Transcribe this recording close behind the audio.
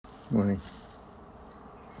Morning.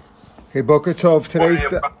 Hey, Boker Tov. Today's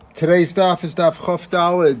daf is daf Chaf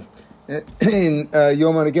Daled. In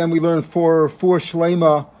Yom, and again, we learned for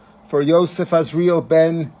Shlema for Yosef Azriel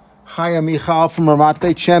ben Chaya Michal from Ramat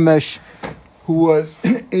Beit Shemesh, who was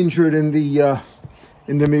injured in the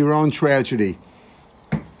Miron tragedy.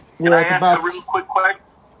 Can I ask a real quick question?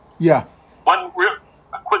 Yeah. A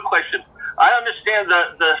quick question. I understand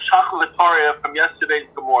the Shachalataria from yesterday's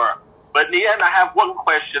Gemara, but in the end, I have one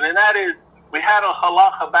question, and that is, we had a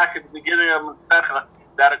halacha back at the beginning of Masechah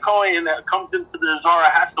that a Kohen that comes into the Zara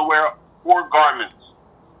has to wear 4 garments.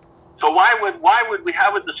 So why would we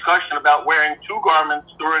have a discussion about wearing 2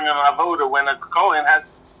 garments during an avoda when a Kohen has,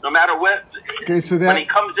 no matter what, when he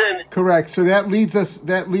comes in? Correct. So that leads us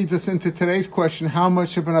into today's question: how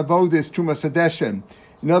much of an avoda is Trumas Hadeshen?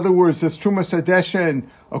 In other words, does Trumas Hadeshen,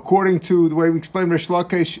 according to the way we explain Rish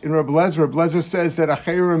Lakish in Reb Lezer says that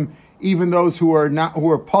Acherim, even those who are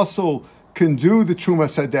puzzle, can do the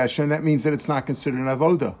Trumas Hadeshen. That means that it's not considered an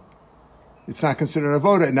avoda. It's not considered an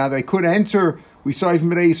avoda. Now they could enter. We saw even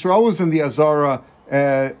Bnei Yisrael was in the Azara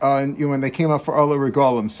when they came up for Ola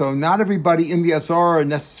Regalim. So not everybody in the Azara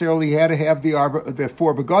necessarily had to have the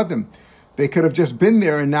 4 begadim. They could have just been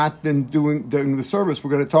there and not been doing the service.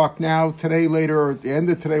 We're going to talk later, or at the end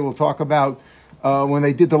of today, we'll talk about when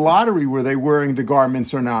they did the lottery, were they wearing the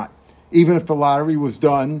garments or not? Even if the lottery was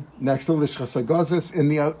done next to Lishchas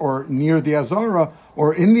HaGazis or near the Azara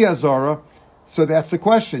or in the Azara. So that's the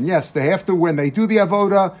question. Yes, they have to, when they do the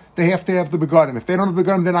avoda, they have to have the begadim. If they don't have the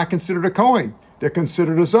begadim, they're not considered a kohen. They're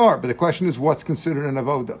considered a zar. But the question is, what's considered an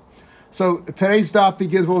avoda? So today's daf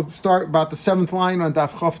begins. We'll start about the 7th line on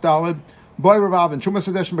daf Chaf Daled. Boy Rav and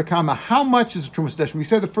Trumas Hadeshen Bekama. How much is a Trumas Hadeshen? We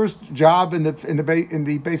said the first job in the Beis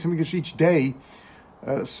Hamikdash each day.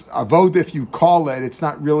 Avoda, if you call it, it's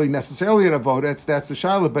not really necessarily an avoda. That's the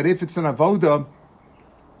shaila. But if it's an avoda,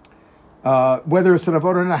 whether it's an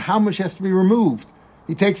avoda or not, how much has to be removed?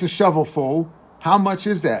 He takes a shovel full. How much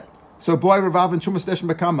is that? So boy Rav and Trumas Hadeshen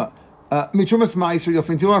Bekama. Trumas Meiser, you'll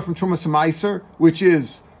find from Trumas Meiser, which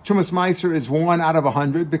is Trumas Meiser is 1 out of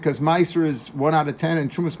 100 because Meiser is 1 out of 10 and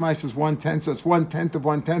Trumas Meiser is 1/10, so it's 1/10 of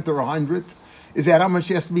 1/10 or 100th. Is that how much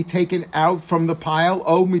has to be taken out from the pile?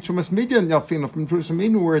 Oh, Mitrumas Midyan, from Trumas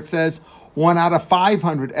Midyan, where it says 1 out of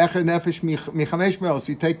 500. Echer nefesh michamesh mel.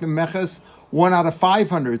 So you take the meches 1 out of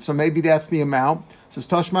 500. So maybe that's the amount. So it's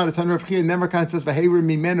Tashma the Tanur of Chia. Nemerkan says v'heirim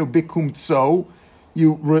mimenu bikum tso.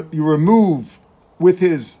 You remove with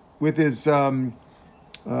his fistful.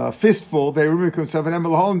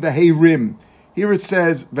 V'heirim. Here it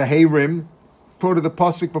says v'heirim. Quoted the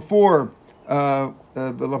pasuk before. And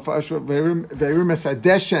there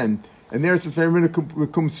it says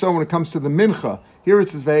Veirim so when it comes to the mincha. Here it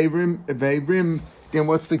says Veirim. Again,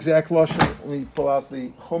 what's the exact lashon? Let me pull out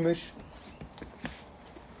the chumash.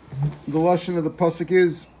 The lashon of the pasuk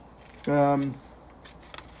is Veirim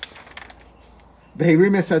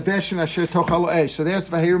esadeshen asher tochal esh. So there's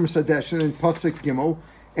Veirim esadeshen in pasuk gimel,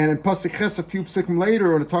 and in pasuk ches a few pasukim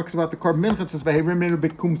later when it talks about the korban mincha, it says Veirim nenu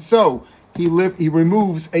bikum so. He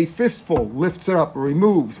removes a fistful, lifts it up, or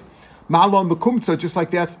removes. Ma'alon bekumtso, just like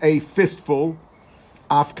that's a fistful.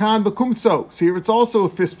 Afkan bekumtso. So here it's also a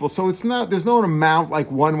fistful. So it's not. There's no amount like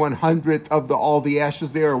 1/100th of all the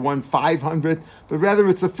ashes there, or 1/500th, but rather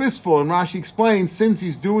it's a fistful. And Rashi explains, since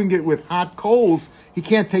he's doing it with hot coals, he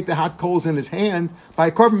can't take the hot coals in his hand. By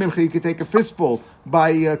a korban mincha, you could take a fistful.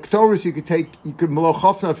 By Ktoris, you could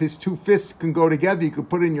melochofna, if his 2 fists can go together, you could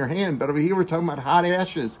put it in your hand. But over here, we're talking about hot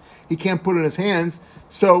ashes. He can't put it in his hands.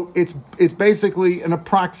 So it's basically an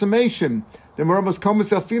approximation. The Meramos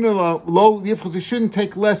Komas Elfina low Yifchos, he shouldn't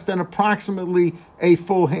take less than approximately a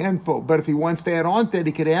full handful. But if he wants to add on to that,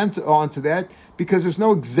 he could add on to that because there's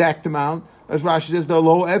no exact amount. As Rashi says, the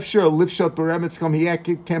low efshar lifshot beremitz come, he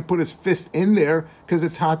can't put his fist in there because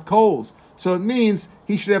it's hot coals. So it means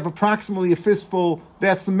he should have approximately a fistful.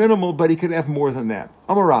 That's the minimal, but he could have more than that.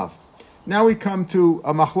 Amar Rav. Now we come to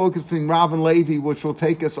a machlokas between Rav and Levi, which will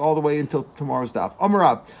take us all the way until tomorrow's daf. Amar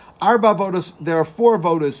Rav. Arba avodas. There are 4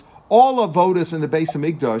 avodas. All avodas in the Beis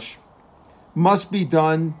Hamikdash must be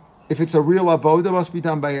done. If it's a real avoda, must be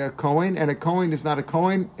done by a kohen, and a kohen is not a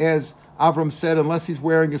kohen, as Avram said, unless he's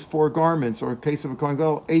wearing his 4 garments, or in case of a kohen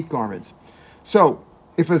gadol, 8 garments. So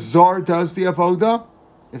if a zar does the avoda.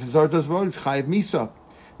 If a zar does avoda, it's chayiv misa.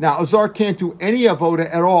 Now, a zar can't do any avoda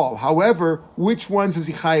at all. However, which ones is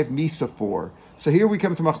he chayiv misa for? So here we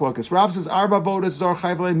come to machlokas. Rav says, Arba avodas zar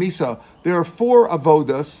chayiv misa. There are 4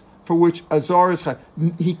 avodas for which a zar is chayiv.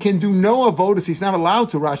 He can do no avodas. He's not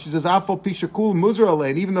allowed to. Rashi says, Afal pishakul muzar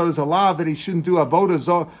alein. Even though there's a law that he shouldn't do avoda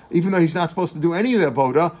zar, even though he's not supposed to do any of the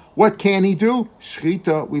avoda, what can he do?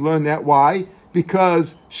 Shchita. We learn that. Why?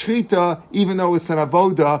 because shchita, even though it's an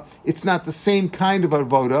avoda, it's not the same kind of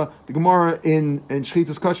avoda. The Gemara in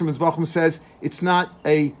Shchita's Kosher Mizvachim says it's not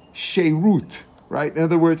a sheirut, right? In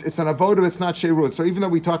other words, it's an avoda, it's not sheirut. So even though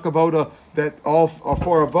we talk avoda that all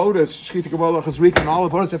four avodas, shchita, kabbalah, chazrika, and all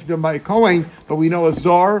avodas have to be done by a kohen, but we know a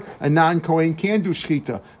zar, a non-kohen, can do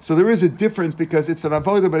shchita. So there is a difference because it's an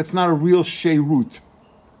avoda, but it's not a real sheirut.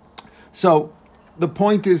 So the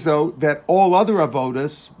point is, though, that all other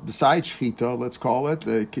avodas, besides shchita, let's call it,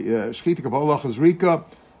 shchita, kabbalah, chazrika,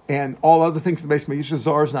 and all other things the base Mikdash,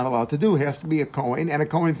 zar is not allowed to do. He has to be a kohen, and a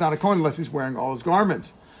kohen's not a kohen unless he's wearing all his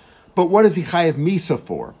garments. But what is he chayev misa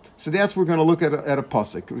for? So that's what we're going to look at a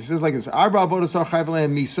pasuk. It says like this: Arba avodas are chayev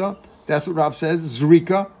lehem misa. That's what Rav says.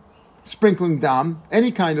 Zrika, sprinkling dam,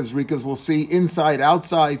 any kind of zrikas we'll see inside,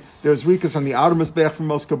 outside. There's zrikas on the outer mizbech for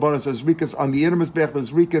most kabbalas. There's zrikas on the inner mizbech.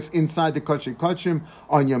 There's zrikas inside the kachim kachim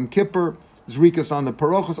on Yom Kippur. Zrikas on the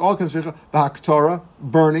parochos. All kinds of zrikas. B'haktorah,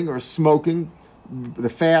 burning or smoking the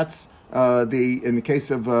fats. In the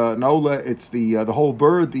case of Nola, it's the whole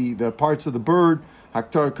bird, the parts of the bird.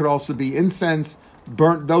 Haktorah could also be incense,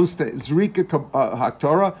 burnt, those things. Zrika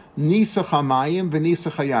Haktorah, Nisa Chamayim, Venisa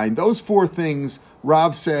Chayayin. Those four things,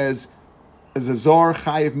 Rav says, as a Zar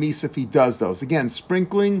Chayev Misa if he does those. Again,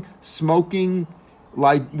 sprinkling, smoking,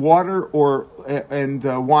 water, and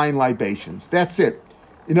wine libations. That's it.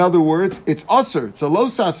 In other words, it's usher. It's a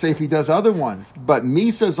losas if he does other ones. But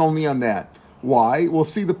Misa is only on that. Why? We'll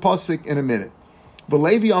see the pasuk in a minute. But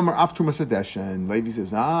Levi Amar af Trumas Hadeshen. Levi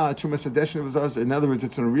says, Trumas Hadeshen was ours. In other words,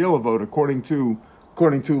 it's a real vote according to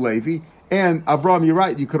Levi. And Avram, you're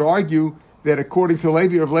right. You could argue that according to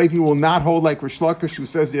Levi, or Levi will not hold like Rish Lakish, who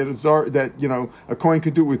says that a coin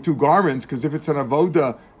could do it with two garments. Because if it's an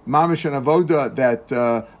avoda, mamish an avoda that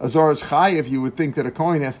azar is chayiv, you would think that a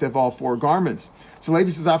coin has to have all four garments. So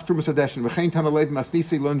Levi says af Trumas Hadeshen. V'chein Tana Levi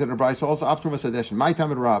Masnisi learned in a brayso also af Trumas Hadeshen. My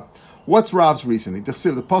time at Rav. What's Rav's reasoning? The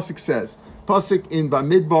pasuk says. Pasuk in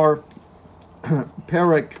Bamidbar,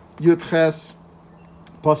 Perek Yudches,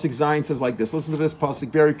 Pasuk Zayin says like this. Listen to this pasuk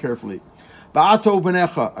very carefully. Ba'ato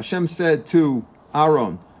v'necha, Hashem said to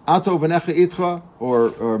Aaron, Ato v'necha itcha, or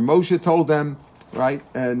Moshe told them, right,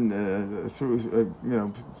 and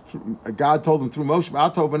God told them through Moshe,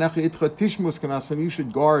 Ato v'necha itcha tishmus kanasim, you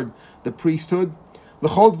should guard the priesthood.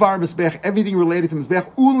 L'chol dvar mizbech, everything related to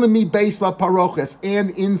mizbech, ulemi beis la paroches, and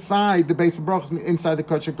inside the base of brachos, inside the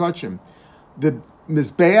kachim kachim. The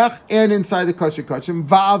mizbeach and inside the kachim kachim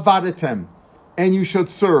va'avadetem, and you should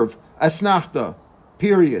serve asnachta.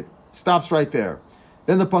 Period. Stops right there.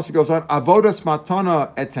 Then the pasuk goes on. Avodas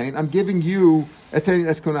matana etain. I'm giving you etain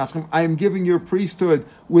eskunaschem. I am giving your priesthood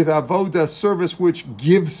with avoda service, which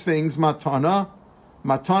gives things matana.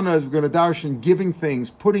 Matana is going to darshan giving things,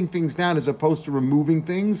 putting things down as opposed to removing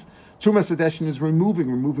things. Trumas Hadeshen is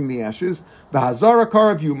removing the ashes. The Hazara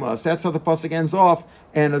Karav Yumas, that's how the pasuk ends off.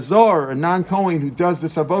 And a Zar, a non-Kohen who does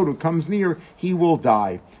this avodah, who comes near, he will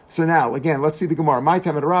die. So now, again, let's see the Gemara. My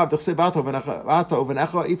time at Rav, period.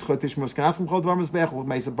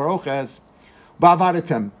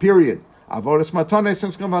 Avodas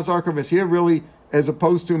Matane, here really, as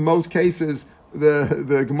opposed to most cases,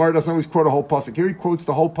 the Gemara doesn't always quote a whole pasuk. Here he quotes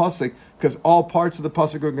the whole pasuk because all parts of the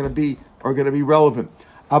pasuk are going to be relevant.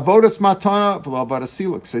 Avodas matana v'lo avodas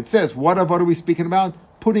siluk. So it says, what avodah are we speaking about?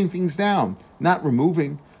 Putting things down, not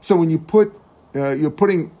removing. So when you you're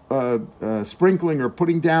putting sprinkling or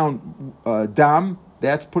putting down dam,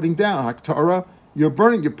 that's putting down. Haktarah, you're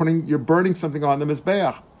burning something on the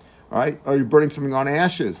mizbeach, right? Or you're burning something on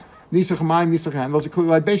ashes. Nisach mayim, nisach ham. Those are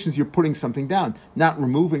clearly libations. You're putting something down, not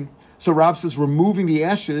removing. So Rav says removing the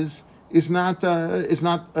ashes is not zar is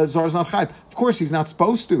not chayv. Of course, he's not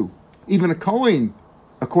supposed to. Even a kohen,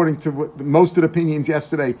 according to most of the opinions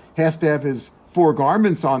yesterday, has to have his four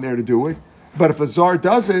garments on there to do it. But if a zar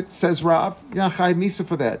does it, says Rav, you're not chayv misa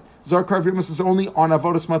for that. Zar karvimus is only on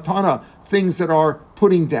avodas matana, things that are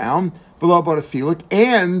putting down below avodas silik,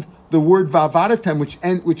 and the word vavadatem,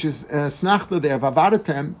 which is snachta there,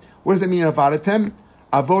 vavadatem. What does it mean, vavadatem?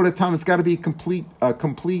 Avodatam. It's got to be a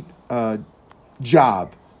complete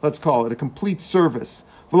job. Let's call it a complete service.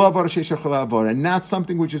 And not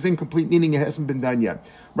something which is incomplete, meaning it hasn't been done yet.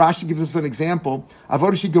 Rashi gives us an example.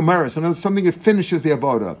 Avodah shegomeres, another something that finishes the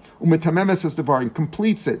avodah. Umetamemes is the bar and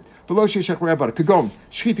completes it. Kagon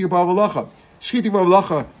shchiti b'avalacha.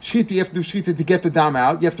 Shchiti, you have to do shchiti to get the dam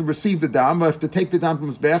out. You have to receive the dam. You have to take the dam from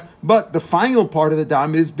mizbech. But the final part of the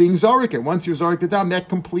dam is being zorik. And once you zorik the dam, that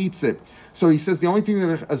completes it. So he says the only thing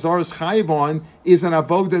that a zar is chayiv on is an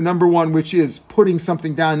avodah number one, which is putting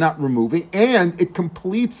something down, not removing, and it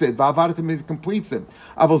completes it. Va'avadah means it completes it.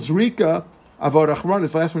 Avol zrika, avodah achron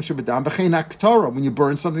is the last one shabbatam. V'chein haktorah, when you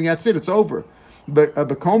burn something, that's it. It's over.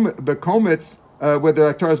 Bekomitz, whether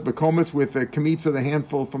the Torah is bekomitz with the kamitza, the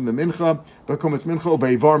handful from the mincha, bekomitz mincha,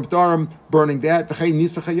 veivarm darim, burning that, v'chein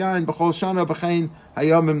nisach hayayin, b'chol shana, v'chein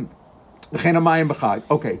hayamim, v'chein hamayim b'chag.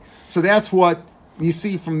 Okay, so that's what you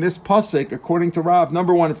see from this pasuk. According to Rav,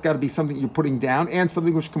 number one, it's got to be something you're putting down and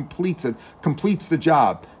something which completes the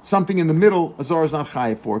job. Something in the middle, a zor is not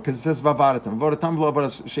chayiv for, because it says vavadatam, vavadatam v'lo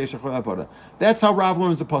sheish achol avoda. That's how Rav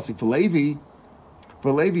learns the pasuk. For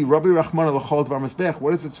Levi, Rabbi Rachman l'chol dvar mizbech.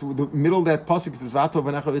 What is it? So the middle of that pasuk says vato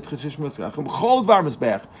v'necha v'tchishish mizbech. L'chol dvar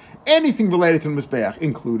mizbech. Anything related to the mizbech,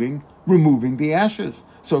 including removing the ashes.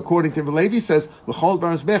 So according to Levi says l'chol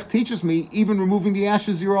dvar mizbech teaches me even removing the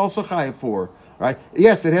ashes you're also chayiv for. Right?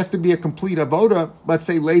 Yes, it has to be a complete avoda, but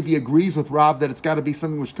say Levi agrees with Rav that it's got to be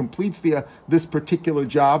something which completes this particular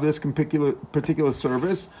job, this particular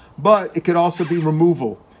service, but it could also be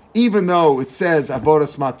removal. Even though it says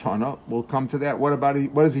avodas matana, we'll come to that. What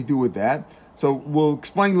does he do with that? So we'll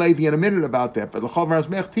explain Levi in a minute about that. But l'chol dvar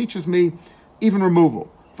mizbech teaches me even removal.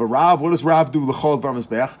 For Rav, what does Rav do l'chol dvar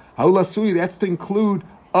mizbech? Ha'ulasui, that's to include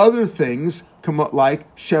other things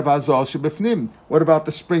like shevazol shebifnim. What about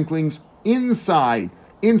the sprinklings inside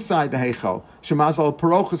the heichal? Shemazal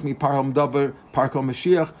parochas mi parham davar parkol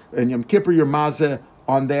mashiach, and Yom Kippur your mazeh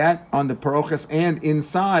on that, on the parochas, and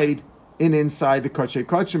inside the kachei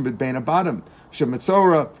kachim but bein abadim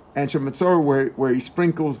shematzora where he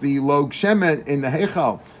sprinkles the log shemet in the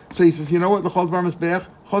heichal. So he says, you know what? The chol dvar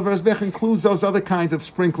mizbech includes those other kinds of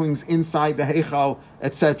sprinklings inside the heichal,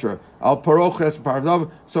 etc. Al paroches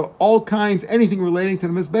pardav. So all kinds, anything relating to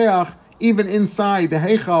the mizbeach, even inside the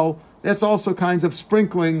heichal, that's also kinds of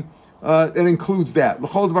sprinkling. That includes that. The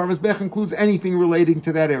chol dvar mizbech includes anything relating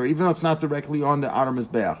to that area, even though it's not directly on the outer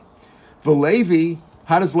mizbeach. V'Levi,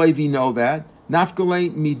 how does Levi know that?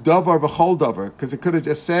 Nafkalei midavar v'chol davar, because it could have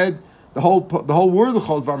just said the whole word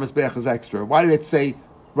l'chol dvar mizbech is extra. Why did it say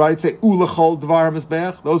ulachol dvar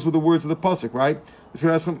mizbech? Those were the words of the pasuk, right? It's going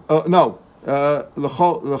to ask him. L'chol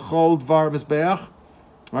dvar mizbech,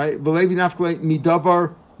 right? V'Levi nafkalei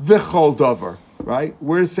midavar v'chol davar, right?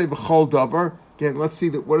 Where does it say v'chol davar? Again, let's see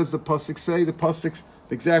what does the pasuk say? The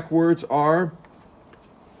exact words are.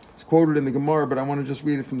 It's quoted in the Gemara, but I want to just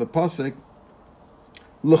read it from the pasuk.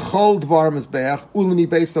 L'chol dvar mizbeach ulemi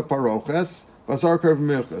beis paroches v'azar karev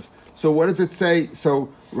milchus. So what does it say? So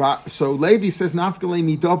Levi says nafkalei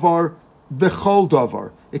midavar v'chol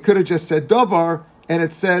davar. It could have just said davar, and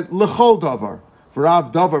it said l'chol davar.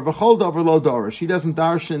 V'rav davar v'chol davar lo davar. She doesn't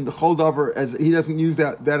darshan the chol davar as he doesn't use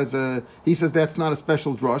that as a. He says that's not a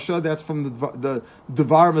special drasha. That's from the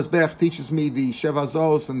dvar mizbeach teaches me the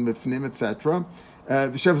shevazos and mifnim etc.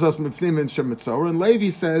 And Levi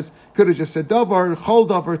says, could have just said davar, chol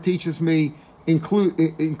davar teaches me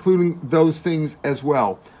including those things as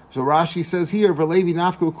well. So Rashi says here, V'Levi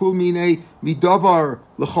nafko kul mine midavar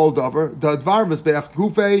l'chol davar, the dvar mizbeach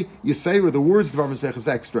gufei yisera, the words dvar mizbeach is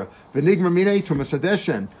extra. V'nigmer mine trumas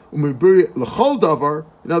hadeshen umiburi l'chol davar.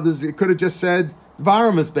 In other words, it could have just said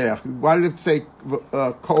dvar mizbeach. Why did it say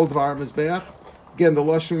kol dvar mizbeach? Again, the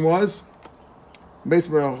lashon was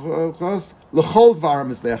l'chol dvar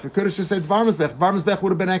mizbeach. It could have just said dvar mizbeach. Dvar mizbeach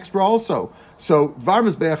would have been extra also. So dvar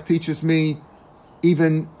mizbeach teaches me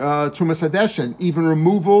even trumas hadeshen, even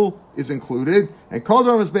removal is included. And kol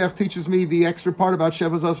dvar mizbeach teaches me the extra part about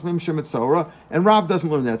shevas asmim shemitzora. And Rav doesn't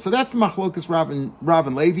learn that. So that's the machlokas Rav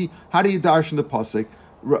and Levi. How do you darshan the pasuk?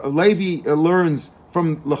 Levi learns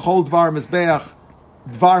from l'chol dvar mizbeach.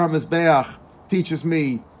 Dvar mizbeach teaches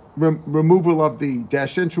me removal of the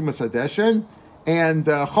deshen, trumas hadeshen. And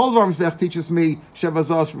chol dvar mizbeach teaches me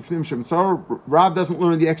shevazos rifnim shemitzora. Rav doesn't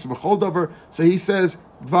learn the extra chol davar, so he says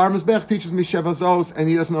dvar mizbeach teaches me shevazos, and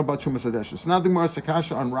he doesn't know about trumas hadeshen. So now the Gemara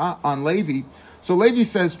sakasha on Levi. So Levi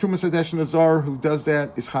says trumas hadeshen azar who does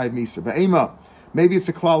that is chayiv misa. Ve'ema, maybe it's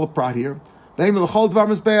a klal of prat here. Ve'ema l'chol dvar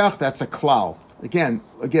mizbeach, that's a klal. Again,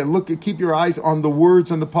 look, keep your eyes on the words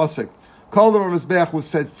on the pasuk. Kol dvar mizbeach was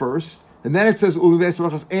said first. And then it says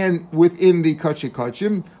and within the kachei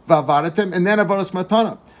kachim vavadatem, and then avodas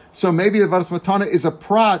matana. So maybe the avodas matana is a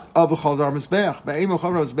prat of the chol dvar mizbeach. Be'em chol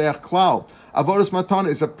dvar mizbeach klal. Avodas matana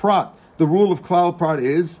is a prat. The rule of klal prat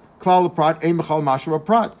is klal prat ein mechal mashra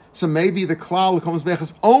prat. So maybe the klal of chol mizbeach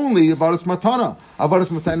is only avodas matana. Avodas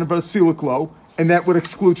matana avodas siluklo, and that would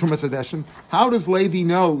exclude trumas hadeshen. How does Levi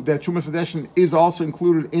know that trumas hadeshen is also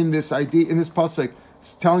included in this idea in this pasuk?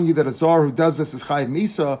 It's telling you that a zar who does this is chayiv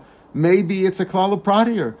misa. Maybe it's a klal of prat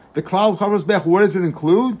here. The klal of chol mizbeach, what does it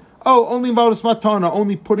include? Oh, only avodas matana,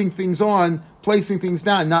 only putting things on, placing things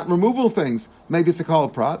down, not removal things. Maybe it's a klal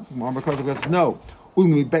of prat. No.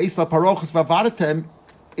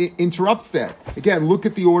 interrupts that. Again, look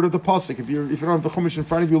at the order of the pasuk. If you don't have the Chumash in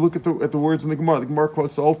front of you, look at the words in the Gemara. The Gemara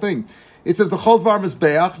quotes the whole thing. It says the Chol Dvar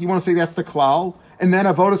Mizbeach. You want to say that's the klal, and then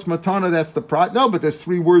Avodas Matana, that's the prat. No, but there's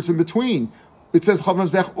 3 words in between. It says Chol Dvar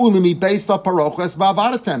Mizbeach Ulimi based on Paroches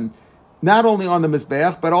Vavadatem. Not only on the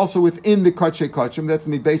Mizbeach, but also within the Kodshe Kodshim. That's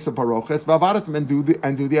the base of Paroches Vavadatem, and do the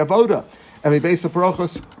avoda. And the base of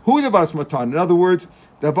Paroches Hu Avodas Matana. In other words,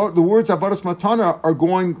 the words Avodas Matana are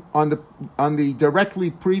going on the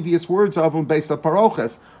directly previous words of them based on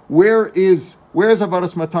Paroches. Where is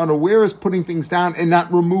Avodas Matana? Where is putting things down and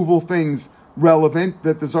not removal things relevant?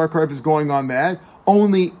 That the Zohar Karev is going on that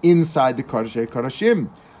only inside the Kodesh Kodashim.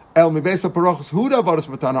 El Mibesa Parochos Huda Avodas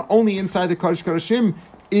Matana. Only inside the Kodesh Kodashim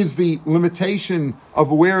is the limitation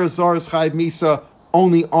of where Zohar is Chayiv Misa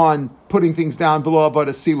only on putting things down below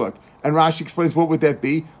Avodas Siluk. And Rashi explains what would that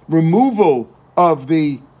be? Removal of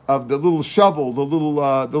the little shovel, the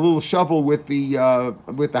little shovel with the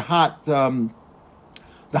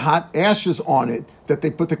hot ashes on it that they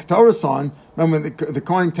put the Ketores on. Remember, when the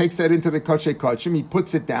Kohen takes that into the Kodshe Kodshim, he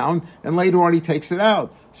puts it down, and later on he takes it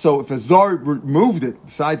out. So if a Zar removed it,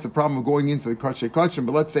 besides the problem of going into the Kodshe Kodshim,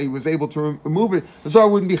 but let's say he was able to remove it, the Zar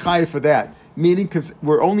wouldn't be chayav for that. Meaning, because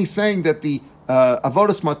we're only saying that the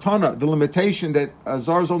Avodas Matana, the limitation that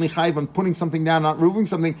Zar is only chayav on putting something down, not removing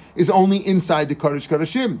something, is only inside the Kodesh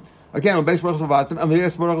Kodashim. Again, on base Barachos and the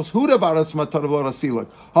Barachos Huda Baras Matana V'Lodas Siluk.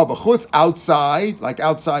 Habachutz outside, like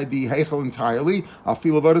outside the Heichel entirely.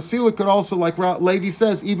 Afil V'Lodas Siluk could also, like Levi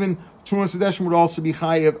says, even Trumas Sedeshim would also be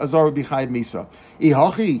chayiv. Azar would be chayiv Misa.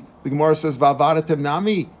 Ihachi, the Gemara says Va'avadatem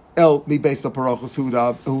Nami El Mi Beis Barachos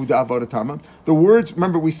Huda Avodatama. The words.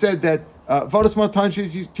 Remember, we said that. Avodas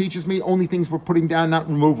Matana teaches me only things we're putting down, not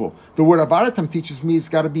removal. The word Avodatam teaches me it's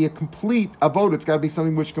got to be a complete avoda. It's got to be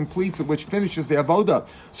something which completes it, which finishes the avoda.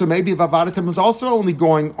 So maybe if Avodatam is also only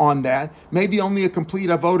going on that, maybe only a complete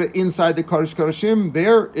avoda inside the Kodesh Kodashim,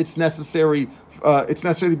 there it's necessary. It's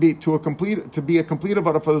necessary to be a complete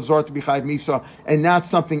avoda for the Zohar to be Chayiv Misa, and not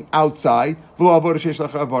something outside.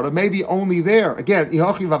 Maybe only there. Again,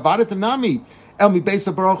 Ihochi V'Avodatam Nami. Only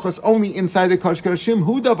inside the Kodesh Kodashim,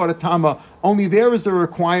 Huda Baratama. Only there is the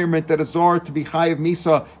requirement that a Zohar to be Chayiv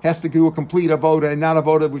Misa has to do a complete avoda and not a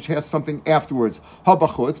avoda which has something afterwards.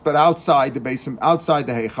 Habachutz, but outside the basim, outside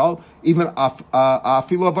the Heichal, even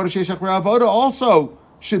Afilu Avoda Sheish Achra Avoda also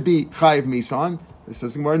should be Chayiv Misa. This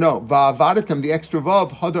says more no. Va'avadetem, the extra vav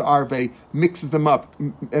Hadar Arve mixes them up.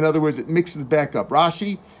 In other words, it mixes back up.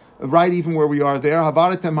 Rashi, right even where we are there.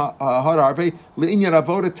 Havadetem Hadar Arve Le'inyan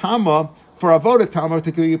Avoda Tama. For avoda tamar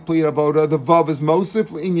to complete avoda, the vav is mosif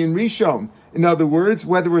inyan rishon. In other words,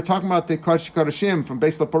 whether we're talking about the kodesh kodashim from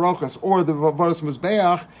Beis LaParochas or the avodas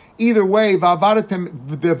mizbeach, either way, va'avadetem,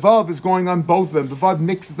 the vav is going on both of them. The vav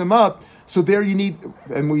mixes them up. So there you need,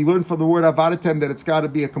 and we learned from the word avodatem that it's got to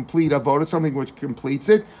be a complete avoda, something which completes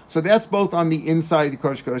it. So that's both on the inside the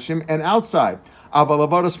kodesh kodashim and outside. Aval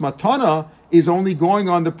avodas matana is only going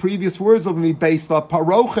on the previous words of the Beis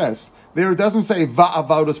LaParochas. There it doesn't say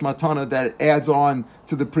va'avodas matana that it adds on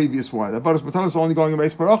to the previous one. Avodas matana is only going in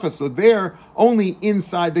Beis Barachas. So there, only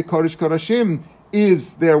inside the Kodesh Kodashim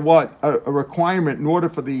is there what a requirement in order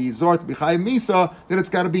for the Zohar to be Chayiv Misa that it's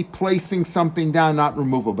got to be placing something down, not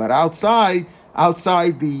removal. But outside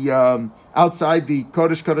the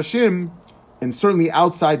Kodesh Kodashim, and certainly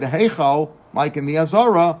outside the Heichal, like in the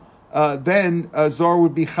Azara, then Zohar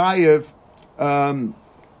would be Chayiv.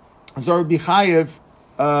 Zohar would be Chayiv.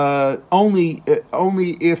 Only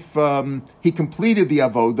if he completed the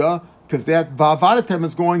avoda, because that va'avadetem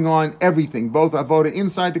is going on everything, both avoda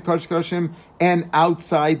inside the Kodesh Kodashim and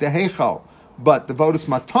outside the Heichal. But the avodas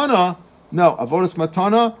matana, no, avodas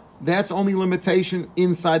matana, that's only limitation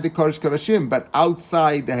inside the Kodesh Kodashim, but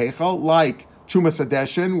outside the Heichal, like Trumas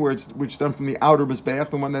Hadeshin, which is done from the outer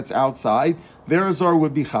Mizbeach, the one that's outside, there Azor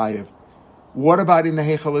would be chayiv. What about in the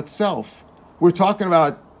Heichal itself? We're talking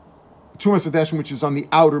about Trumas Hadeshin, which is on the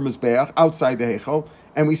outer Mizbeach, outside the Heichal,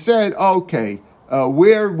 and we said, okay,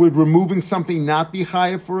 where would removing something not be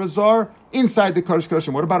chayiv for a Zar? Inside the Kodesh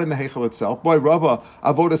Kodashim. What about in the Heichal itself? Boy, Rava,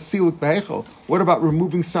 avoda siluk b'Heichal. What about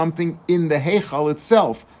removing something in the Heichal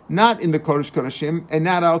itself, not in the Kodesh Kodashim, and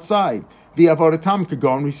not outside? The avoda tam could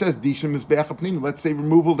go, and he says, Dishim Mizbeach Apnim. Let's say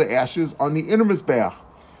removal of the ashes on the inner Mizbeach.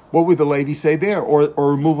 What would the Levi say there? Or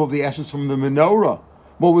removal of the ashes from the menorah.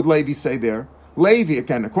 What would Levi say there? Levi,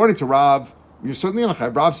 again, according to Rav, you're certainly on a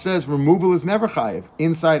chayiv. Rav says removal is never chayiv,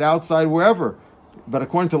 inside, outside, wherever. But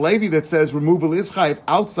according to Levi, that says removal is chayiv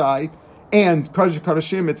outside, and Kodesh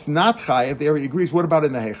Kodashim, it's not chayiv. There he agrees. What about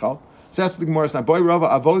in the Heichal? So that's what the Gemara is now. Boy, Rava,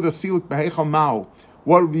 avoda siluk b'Heichal ma'u.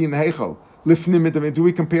 What would be in the Heichal? Lifnim, do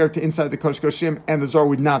we compare it to inside the Kodesh Kodashim, and the Zor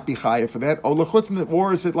would not be chayav for that?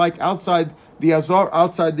 Or is it like outside the Azar,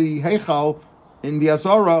 outside the Heichal, in the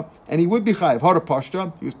Azara, and he would be chayav? Hara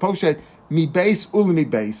Pashta, he was poshet mi base ula mi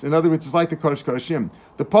base. In other words, it's like the Kodesh Kodashim.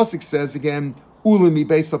 The pasuk says again ula mi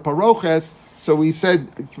base la paroches. So we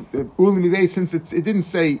said ula mi base, since it didn't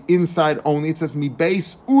say inside only, it says mi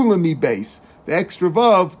base ula mi base. The extra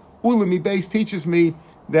vav ula mi base teaches me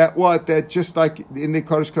that just like in the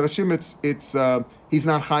Kodesh Kodashim, it's he's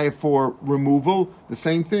not chayav for removal. The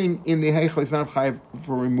same thing in the Heichal, he's not chayav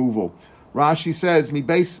for removal. Rashi says, "Mi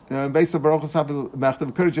base laparochas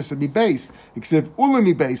have could have just said mi base, except ula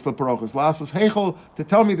mi base laparochas lasos Heichal to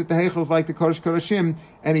tell me that the Heichal is like the Kodesh Kodashim,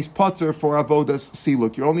 and he's potter for avodas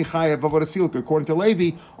siluk. You're only chayav avodas siluk according to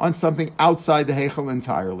Levi on something outside the Heichal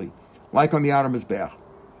entirely, like on the outer mizbeach."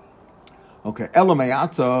 Okay,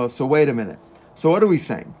 elamayata. So wait a minute. So what are we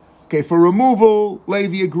saying? Okay, for removal,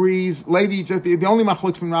 Levi agrees. Levi just the only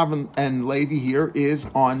machlok between Rav and Levi here is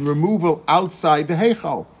on removal outside the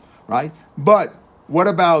Heichal, right? But what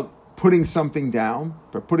about putting something down?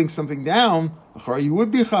 For putting something down, you would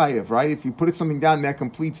be chayav, right? If you put something down, that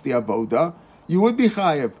completes the avoda. You would be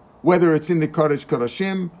chayav, whether it's in the Kodesh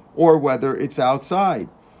Kodashim or whether it's outside.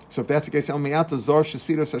 So if that's the case, El Meyata Zar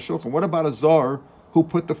Shasiros HaShulchan. What about a Zar who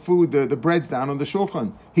put the food, the breads down on the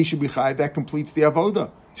shulchan? He should be chayav. That completes the avoda.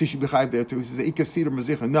 So he should be chayav there too. He says, Ika Sidr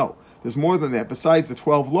Mazicha. No, there's more than that. Besides the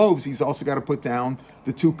 12 loaves, he's also got to put down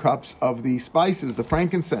the 2 cups of the spices, the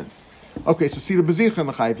frankincense. Okay, so Sidr Mazicha and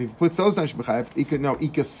the chayav. If he puts those down, he should be chayav.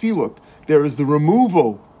 Ika Siluk. There is the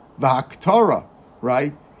removal, the haktara,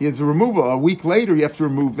 right? He has a removal. A week later, you have to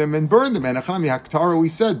remove them and burn them. And Echanami haktara, we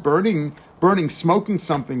said, burning, smoking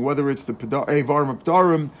something, whether it's the Evarim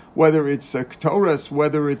Abdarim, whether it's Ktoras,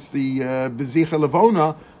 whether it's the Bezicha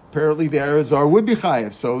Levona, apparently there is our would be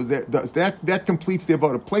chayav. So that completes the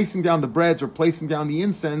avodah. Placing down the breads or placing down the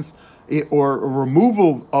incense or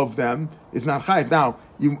removal of them is not chayav. Now,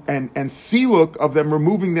 and siluk of them,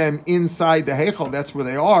 removing them inside the heichal, that's where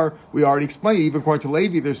they are. We already explained, even according to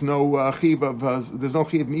Levi, there's no chiv of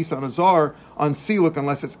misa on azar on siluk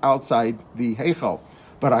unless it's outside the heichal.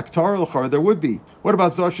 But aktar l'char there would be. What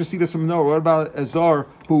about zar shasidas menorah? What about a zar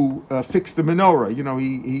who fixed the menorah?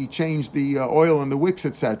 He changed the oil and the wicks,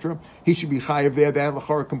 etc. He should be chayav there. That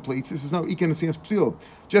l'char completes. This is no ikanasinas psil.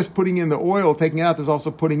 Just putting in the oil, taking it out. There's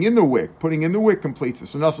also putting in the wick. Putting in the wick completes it.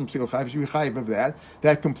 So nasam psil chayav should be chayav of that.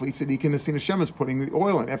 That completes it. Ikanasinas shem is putting the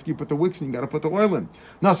oil in. After you put the wicks in, you got to put the oil in.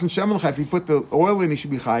 Nasam shem chayav. If you put the oil in, he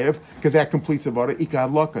should be chayav because that completes the vada. Ika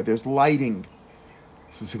hadlaka. There's lighting.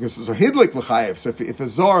 So hidlik l'chayev. So if a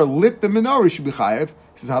zar lit the menorah, he should be chayev.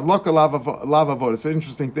 He says hadlaka lava. It's an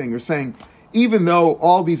interesting thing. You're saying even though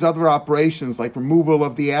all these other operations like removal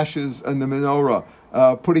of the ashes and the menorah,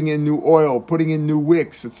 putting in new oil, putting in new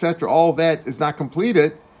wicks, etc., all that is not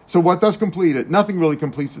completed. So what does complete it? Nothing really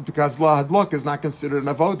completes it because la hadlaka is not considered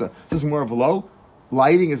an avoda. This is more of a low.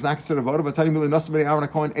 Lighting is not considered avoda. But telling me the nasim b'nei Aaron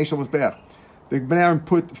HaKohen eshel mizbeach. The b'nei Aaron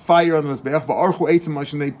put fire on the mizbeach, but archu eitzim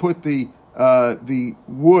mash, and they put the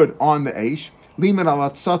wood on the eish. Liman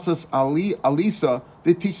alatzatzas alisa.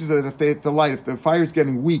 That teaches that if the fire is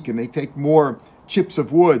getting weak and they take more chips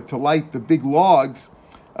of wood to light the big logs,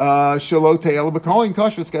 shalote elabakoin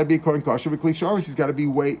kosher. It's got to be a kohen kosher. With klisharis, he's got to be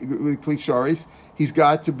with klisharis. He's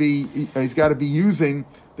got to be using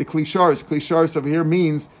the klisharis. Klisharis over here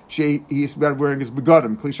means he's wearing his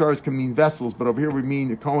begadim. Klisharis can mean vessels, but over here we mean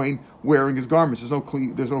a kohen wearing his garments. There's no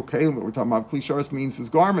kelim that we're talking about. Klisharis means his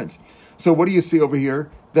garments. So what do you see over here?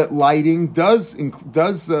 That lighting is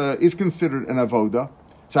considered an avoda.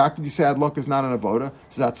 So how could you say hadlok is not an avoda?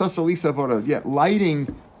 So that's asalisa avoda. Yet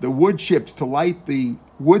lighting the wood chips to light the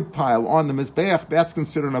wood pile on the mizbeach, that's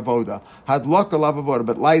considered an avoda. Hadlok alav avoda,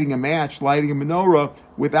 but lighting a match, lighting a menorah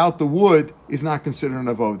without the wood is not considered an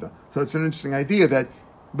avoda. So it's an interesting idea that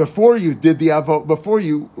before you did before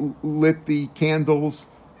you lit the candles,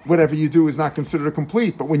 whatever you do is not considered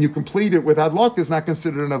complete, but when you complete it with hadlok, it's not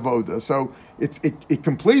considered an avoda. So it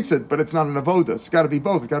completes it, but it's not an avoda. It's got to be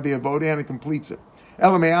both. It's got to be avoda and it completes it.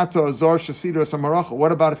 Elameato azar shasidra samaracha.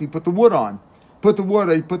 What about if he put the wood on? He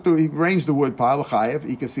arranged the wood pile. Chayev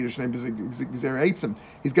ikasidra shnei.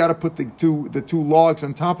 He's got to put the two logs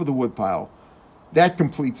on top of the wood pile. That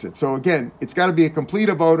completes it. So again, it's got to be a complete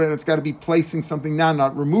avoda, and it's got to be placing something down,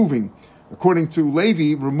 not removing. According to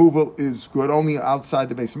Levi, removal is good only outside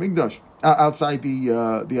the base of Mikdash, outside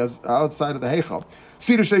outside of the Heichal.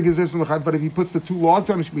 Cedar shake is this, but if he puts the 2 logs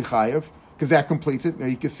on, it should be chayev because that completes it. Now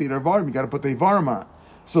you can see the Avarim. You got to put the Avarim on.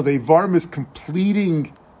 So the Avarim is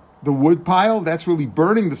completing the wood pile. That's really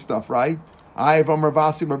burning the stuff, right? Ayav Amar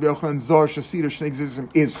Vasi Rabbi Yochanan Zor Shasida Shnei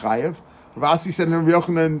is chayev. Rav Asi said in Rabbi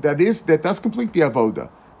Yochanan that does complete the avoda,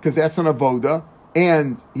 because that's an avoda,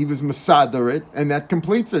 and he was masader it, and that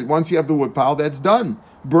completes it. Once you have the wood pile, that's done.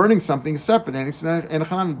 Burning something is separate. And that's the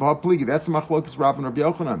machlokas Rav and Rabbi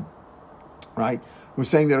Yochanan, right? We're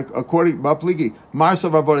saying that according to Pligi,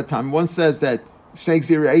 Marsav Avodah Tam, one says that Shnei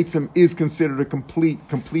Gzira Eitzim is considered a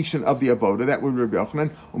completion of the avoda. That would be Rabbi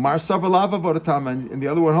Yochanan. Marsav Alav Avodah Tam, and the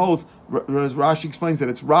other one holds, as Rashi explains, that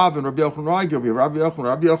it's Rav and Rabbi Yochanan argue. Rabbi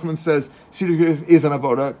Yochanan says Siddur is an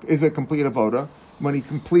avoda, is a complete avoda when he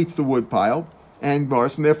completes the wood pile, and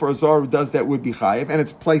therefore a Zor does that would be chayiv, and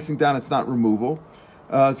it's placing down, it's not removal.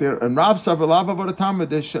 And Rav Savalav Avodah Tam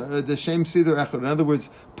the Shem Siddur Echad. In other words,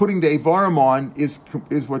 putting the Avarim on is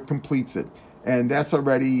what completes it, and that's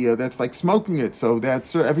already that's like smoking it. So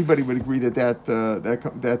that's everybody would agree that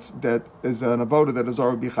is an avodah that is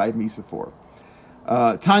already chayiv misa for.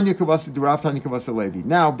 Tanya Kavasi Durav Tanya Kavasi Levi.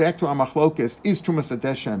 Now back to our machlokas: is Trumas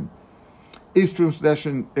Adeshen? Is Trumas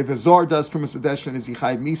Adeshen, if a Zor does Trumas Adeshen, is he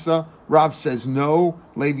chayiv misa? Rav says no.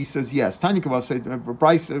 Levi says yes. Tanya Kavase,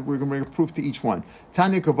 Bryce, we're going to bring a proof to each one.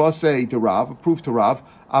 Tanya Kavase to Rav, a proof to Rav.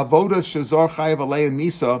 Avodas shazar chayiv alei and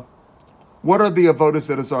misa. What are the avodas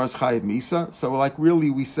that a Zor is chayiv misa? So like really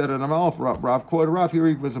we said it on Aleph. Rav quoted Rav. Here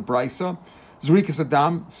he was a Brysa. Zrikas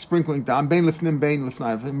Adam, sprinkling dam, bein lifnim, bein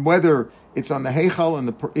lifnayim. Whether it's on the heichal in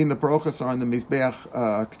the parochas or on the mizbeach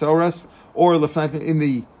ktoras, or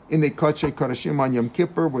lifnayim in the Kodesh Kodashim on Yom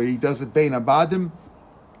Kippur, where he does it bein abadim,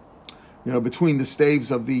 between the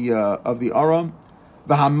staves of the aram,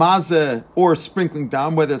 v'hamazeh, or sprinkling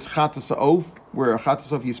down, whether it's chatas ha'of, where chatas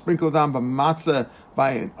ha'of you sprinkle down, v'matzeh,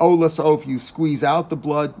 by an olas ha'of you squeeze out the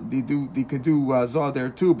blood. They could do zah there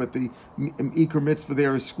too, but the ikar mitzvah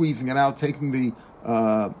there is squeezing it out, taking the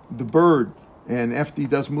bird, and after he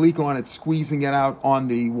does malik on it, squeezing it out on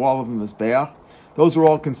the wall of the mizbeach. Those are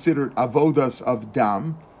all considered avodas of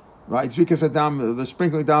dam. Right, Zrikas Adam, the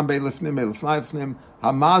sprinkling down by lifnim,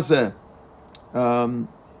 hamazeh.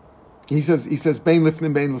 He says bein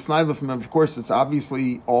lifnim. Of course, it's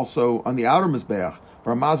obviously also on the outer mizbeach.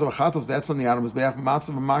 For hamazeh v'chatos, that's on the outer mizbeach.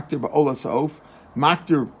 Matzah v'maktir ba'olas ha'of.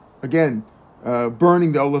 Maktir, again,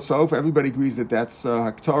 burning the olas ha'of. Everybody agrees that that's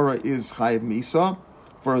haktorah is chayiv misa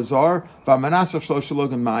for a zar. V'manasach shlosh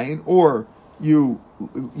logan mayin, or you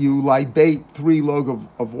libate 3 log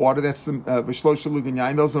of water. That's the v'shlosh lugan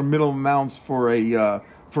yain. Those are minimum amounts for a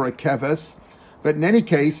keves. But in any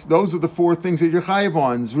case, those are the 4 things that you're chayiv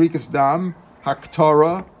on: zrikas dam,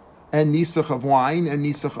 haktara, and nisach of wine, and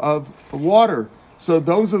nisach of water. So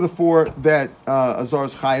those are the 4 that Azar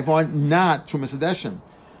is chayiv on, not Trumas Adeshen.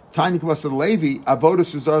 Tanya Kavas Levi,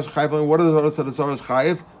 avodas Azar is chayiv on. What are the avodas that Azar is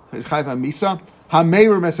chayiv on misa?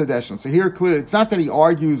 Hameir Mesadeshen. So here, clearly, it's not that he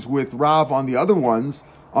argues with Rav on the other ones,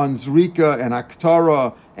 on Zrika and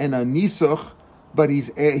Aktara and on Nisuch, but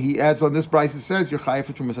he adds on this price. It says you're chayiv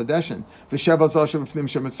for Trumas Hadeshen. V'sheva zashim v'fnim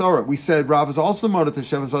shemetzora. We said Rav is also moted to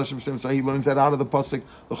sheva zashim v'fnim. He learns that out of the pasuk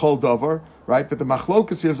the whole davar, right? But the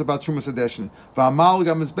machlokas here is about Trumas Hadeshen. V'amal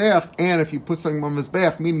gam mizbeach, and if you put something on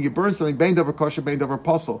mizbeach, meaning you burn something, bein davar kosher, bein davar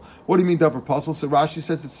puzzle. What do you mean davar puzzle? So Rashi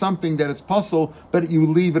says it's something that is puzzle, but you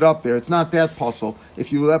leave it up there. It's not that puzzle.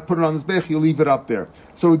 If you put it on mizbeach, you leave it up there.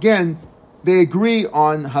 So again, they agree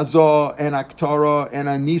on Hazah and Aktara and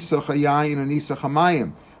Anisach Hayayin and Anisach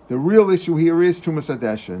Hamayim. The real issue here is Trumas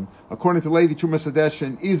Hadeshen. According to Levi, Trumas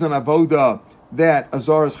Hadeshen is an avoda that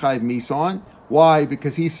Azar is chayiv misa on. Why?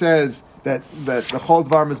 Because he says that the Chol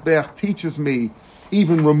Dvar Mizbeach teaches me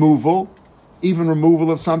even removal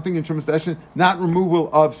of something in Trumas Hadeshen, not removal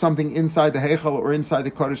of something inside the Heichal or inside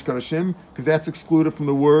the Kodesh Kodashim, because that's excluded from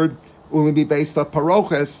the word only be based on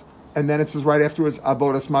paroches, and then it says right afterwards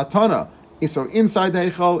avodas matana. So inside the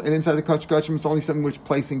Heichal and inside the Kodesh Kodashim, it's only something which is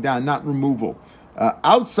placing down, not removal.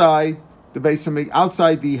 Outside the base of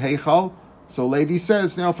outside the Heichal, so Levi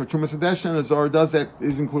says, for Trumas Hadeshen, Azar does that,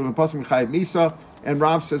 is included in Pasuk Chayiv Misa, and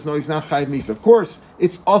Rav says, no, he's not Chayiv Misa. Of course,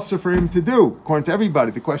 it's also for him to do, according to everybody.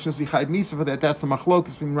 The question is, he Chayiv Misa for that? That's the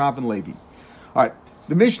machlokes between Rav and Levi. All right,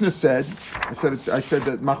 the Mishnah said, I said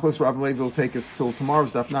that machlokes Rav and Levi will take us till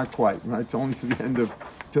tomorrow's daf, not quite, right? It's only to the end of,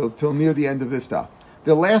 till near the end of this daf.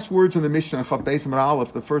 The last words in the Mishnah, Chav Beis and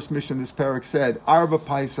Aleph, the first Mishnah in this parak said, Arba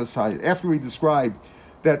Pais Hasayid. After we described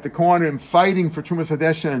that the Kohanim fighting for Trumas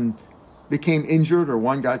Hadeshen became injured, or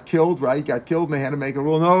one got killed, right? Got killed, and they had to make a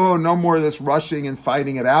rule. No more of this rushing and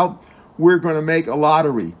fighting it out. We're going to make a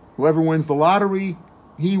lottery. Whoever wins the lottery,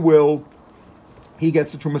 he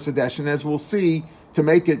gets the Trumas Hadeshen. As we'll see, to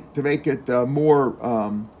make it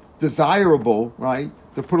more desirable, right?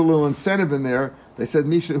 To put a little incentive in there. They said,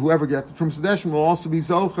 Misha, whoever gets the Trumas Hadeshen will also be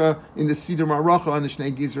Zocha in the Siddur Maracha and the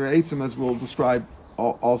Shnei Gzira Eitzim, as we'll describe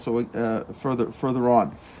also further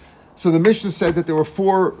on. So the Mishnah said that there were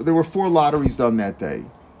four lotteries done that day.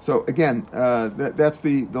 So again, that's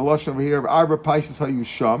the lashon over here of Arba Paisis Hayu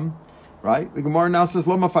Sham, right? The Gemara now says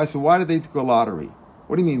Lama Faisim. Why did they take a lottery?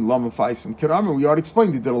 What do you mean Lama Faisim? Kirama, we already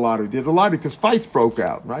explained they did a lottery. They did a lottery because fights broke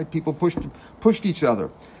out, right? People pushed each other.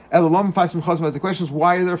 And the Lama Faisim Chazma. The question is,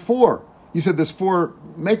 why are there four? You said there's four.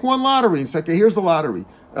 Make one lottery and say, okay, here's the lottery.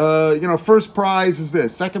 First prize is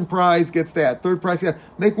this, second prize gets that, third prize, yeah.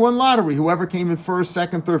 Make one lottery. Whoever came in first,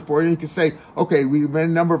 second, third, fourth, and you can say, okay, we made a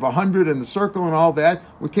number of 100 in the circle and all that.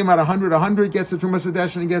 We came out 100 gets the Trumas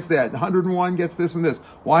Hadesh and gets that. 101 gets this and this.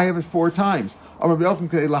 Why have it four times?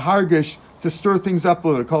 To stir things up a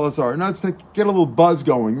little, Kolazar. No, it's to get a little buzz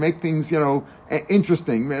going, make things,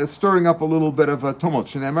 interesting, stirring up a little bit of a tumult.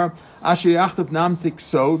 Shenemar, Ashiyachtav Namtik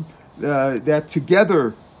Sod, that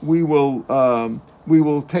together we will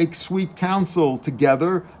take sweet counsel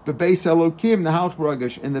together. The Beis Elokim, the house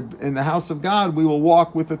Ragish, in the house of God, we will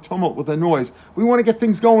walk with a tumult, with a noise. We want to get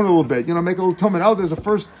things going a little bit, make a little tumult. Oh, there's the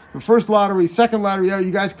first lottery, second lottery. Oh,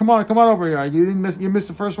 you guys, come on over here. You missed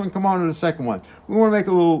the first one. Come on to the second one. We want to make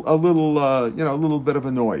a little bit of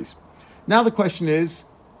a noise. Now the question is,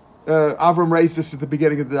 Avram raised this at the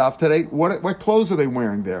beginning of the daf today. What clothes are they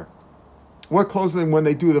wearing there? What clothes are they when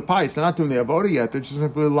they do the pice? They're not doing the avoda yet. They're just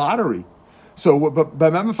simply a lottery. So, but by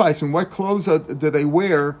Memphis, what clothes do they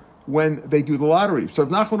wear when they do the lottery? So,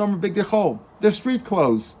 big they're street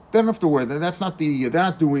clothes. They don't have to wear them. They're not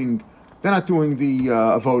doing the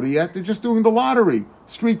avoda yet. They're just doing the lottery.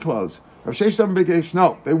 Street clothes.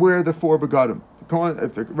 No, they wear the four begadim.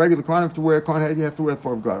 If the regular Kohen have to wear Kohen, you have to wear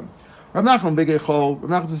four begadim. Rav Nachman big Rav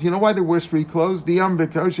Nachman says, you know why they wear street clothes? The Yom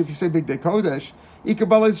B'Kodesh. If you say big day Kodesh,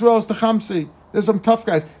 Ikabal Israel is the Chamsi. There's some tough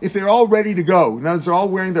guys. If they're all ready to go, now they're all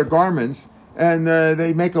wearing their garments, and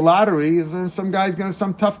they make a lottery, some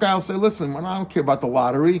tough guy will say, listen, I don't care about the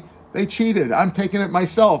lottery. They cheated. I'm taking it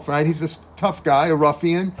myself, right? He's this tough guy, a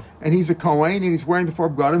ruffian, and he's a Kohen, and he's wearing the four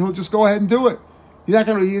begadim. He'll just go ahead and do it. He's not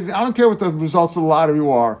going to. I don't care what the results of the lottery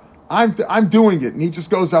are. I'm doing it, and he just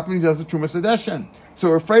goes up and he does the Trumas Hadeshen. So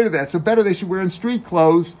we're afraid of that. So better they should wear in street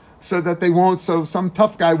clothes so that they won't. So some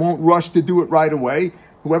tough guy won't rush to do it right away.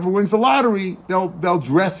 Whoever wins the lottery, they'll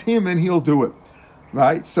dress him and he'll do it.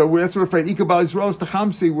 Right? So that's what we're afraid. Ikabal Yisrael the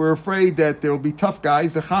Chamsi. We're afraid that there will be tough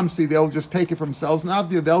guys. The Chamsi, they'll just take it from themselves. And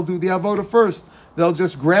Avdia, they'll do the Avoda first. They'll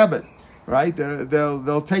just grab it. Right?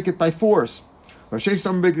 They'll take it by force. No,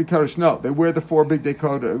 they wear the four big day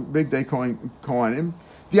Kohanim.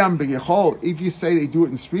 If you say they do it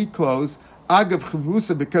in street clothes, Agav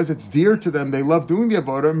Chavusa, because it's dear to them, they love doing the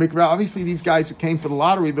Avoda. Mikra, obviously these guys who came for the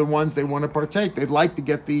lottery, the ones they want to partake. They'd like to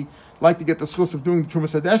get the schus of doing the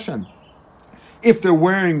Trumas Hadeshen. If they're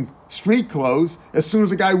wearing street clothes, as soon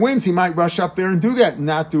as a guy wins, he might rush up there and do that, and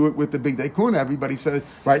not do it with the big day kuna. Everybody says,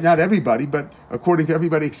 right? Not everybody, but according to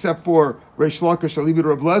everybody except for Reish Lakish, or Levi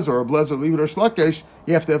or Blezer, Levi or Shlakish,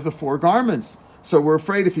 you have to have the four garments. So we're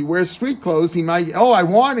afraid if he wears street clothes, he might,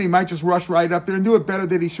 he might just rush right up there and do it. Better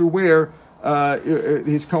that he should wear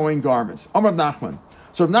his Kohen garments. Amar Nachman.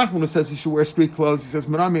 So Rav Nachman, who says he should wear street clothes, he says,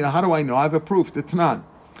 Manamina, how do I know? I have a proof. The Tanan.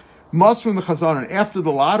 Masr in the Chazanan, after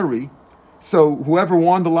the lottery, so whoever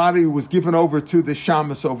won the lottery was given over to the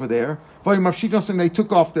shamus over there. They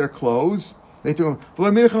took off their clothes. They only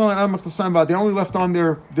left on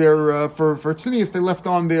their for tznius, they left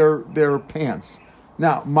on their pants.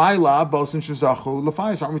 Now, my la bosin shazachu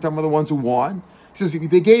lefayis. Aren't we talking about the ones who won? He says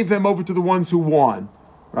they gave them over to the ones who won,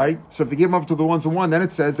 right? So if they gave them over to the ones who won, then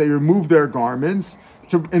it says they removed their garments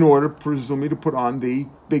in order, presumably, to put on the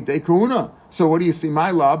big day kahuna. So what do you see? My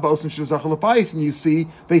la bosin shazachu lefayis, and you see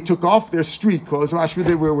they took off their street clothes.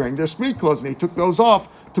 They were wearing their street clothes, and they took those off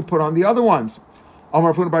to put on the other ones.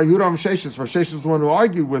 Amar Funa Bar Yehuda Sheshes. Sheshes was the one who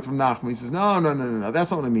argued with from Nachman. He says, no. That's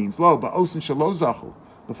not what it means. Lo, but osin shalo zachu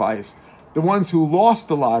lefayis. The ones who lost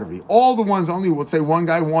the lottery, all the ones, only let's say one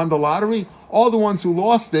guy won the lottery, all the ones who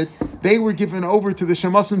lost it, they were given over to the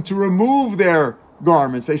shemasim to remove their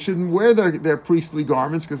garments. They shouldn't wear their priestly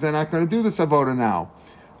garments because they're not going to do this avoda now.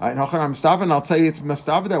 Right? And I'll tell you it's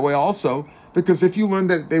mastava that way also, because if you learn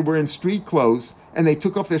that they were in street clothes and they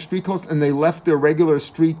took off their street clothes and they left their regular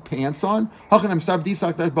street pants on, if we're talking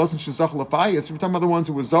about the ones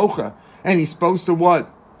who were zocha, and he's supposed to what?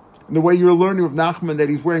 The way you're learning with Nachman that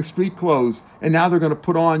he's wearing street clothes, and now they're going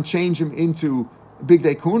to change him into big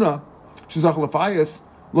day kuna, shizach lefayis.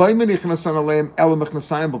 What is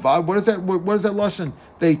that? What is that lashon?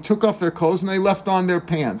 They took off their clothes and they left on their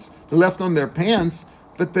pants. They left on their pants.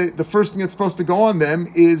 but the first thing that's supposed to go on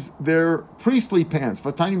them is their priestly pants.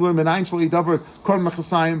 How do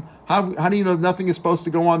you know nothing is supposed to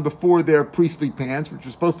go on before their priestly pants, which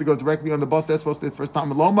are supposed to go directly on the bus? That's supposed to be the first time.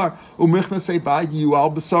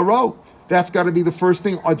 That's got to be the first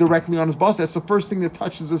thing directly on his bus. That's the first thing that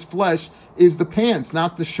touches his flesh is the pants,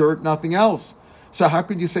 not the shirt, nothing else. So how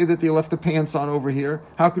could you say that they left the pants on over here?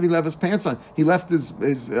 How could he leave his pants on? He left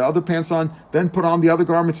his other pants on, then put on the other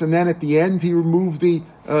garments, and then at the end he removed the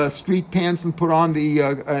street pants and put on the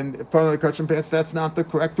kachim pants. That's not the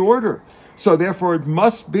correct order. So therefore, it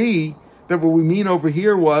must be that what we mean over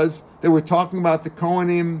here was that we're talking about the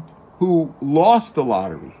Kohanim who lost the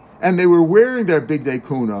lottery, and they were wearing their big day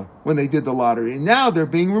kuna when they did the lottery, and now they're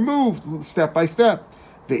being removed step by step.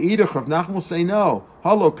 The Edach of Nachman will say no.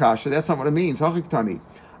 Hello, Kasha. That's not what it means. Hachiktani.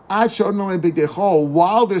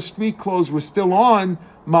 While their street clothes were still on,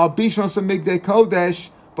 Malbishon some big day kodesh,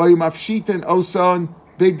 Vayumafshiten oson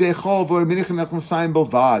big day chol v'Minichin Nachmasayim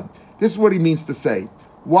Bilvad. This is what he means to say.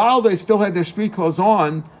 While they still had their street clothes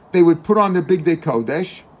on, they would put on their big day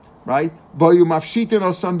kodesh, right? Vayumafshiten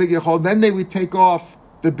oson big day chol. Then they would take off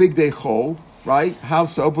the big day chol, right? How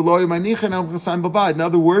so? V'Minichin Nachmasayim Bilvad. In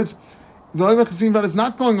other words, the Chasim is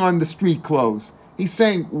not going on the street clothes. He's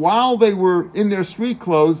saying while they were in their street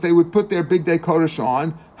clothes, they would put their big day kodesh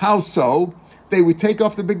on. How so? They would take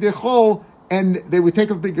off the big day chol, and they would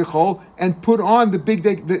take off big day chol and put on the big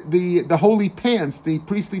day, the holy pants, the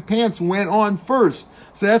priestly pants went on first.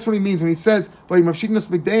 So that's what he means when he says, it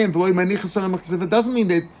doesn't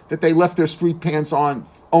mean that they left their street pants on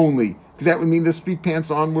only, because that would mean the street pants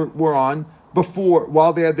on were on before,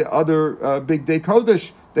 while they had the other big day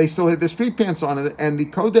kodesh. They still had the street pants on, and the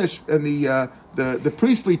kodesh and the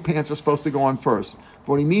priestly pants are supposed to go on first. But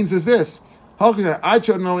what he means is this: while their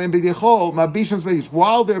big dechol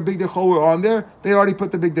were on there, they already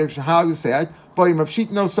put the big dechol. How do you say it? In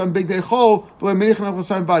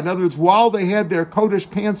other words, while they had their kodesh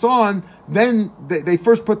pants on, then they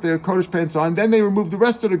first put their kodesh pants on, then they removed the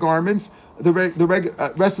rest of the garments, the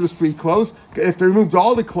rest of the street clothes. If they removed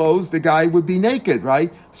all the clothes, the guy would be naked,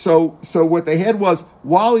 right? So what they had was,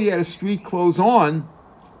 while he had his street clothes on,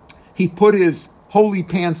 he put his holy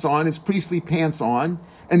pants on, his priestly pants on,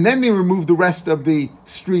 and then they removed the rest of the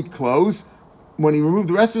street clothes. When he removed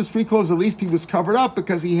the rest of the street clothes, at least he was covered up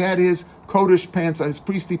because he had his kodesh pants on, his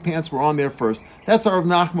priestly pants were on there first. That's how Rav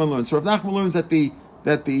Nachman learns. So Rav Nachman learns that the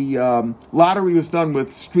lottery was done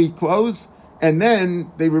with street clothes, and then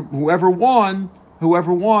whoever won,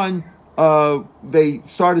 they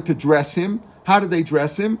started to dress him. How did they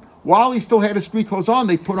dress him? While he still had his street clothes on,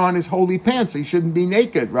 they put on his holy pants. So he shouldn't be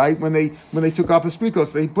naked, right? When they took off his street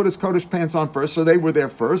clothes, they put his kodesh pants on first, so they were there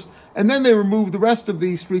first, and then they removed the rest of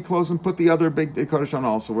the street clothes and put the other big kodesh on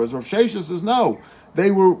also. Whereas Rav Sheshes says no,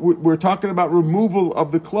 we're talking about removal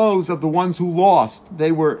of the clothes of the ones who lost.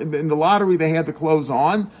 They were in the lottery. They had the clothes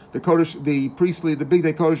on, the kodesh, the priestly, the big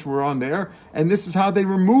day kodesh were on there, and this is how they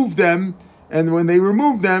removed them. And when they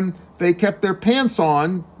removed them, they kept their pants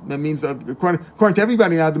on. That means, according to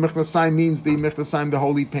everybody now, the Mechnasayim means the Mechnasayim, the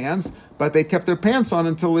holy pants. But they kept their pants on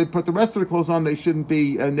until they put the rest of the clothes on. They shouldn't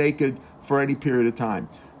be naked for any period of time.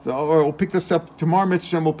 So, or we'll pick this up tomorrow,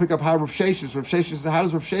 Mitzvah, and we'll pick up how Rav Sheshes. How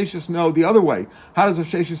does Rav Sheshes know the other way? How does Rav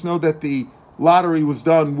Sheshes know that the lottery was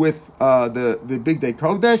done with the big day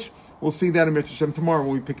Kodesh? We'll see that in Mitzvah tomorrow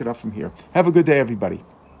when we pick it up from here. Have a good day, everybody.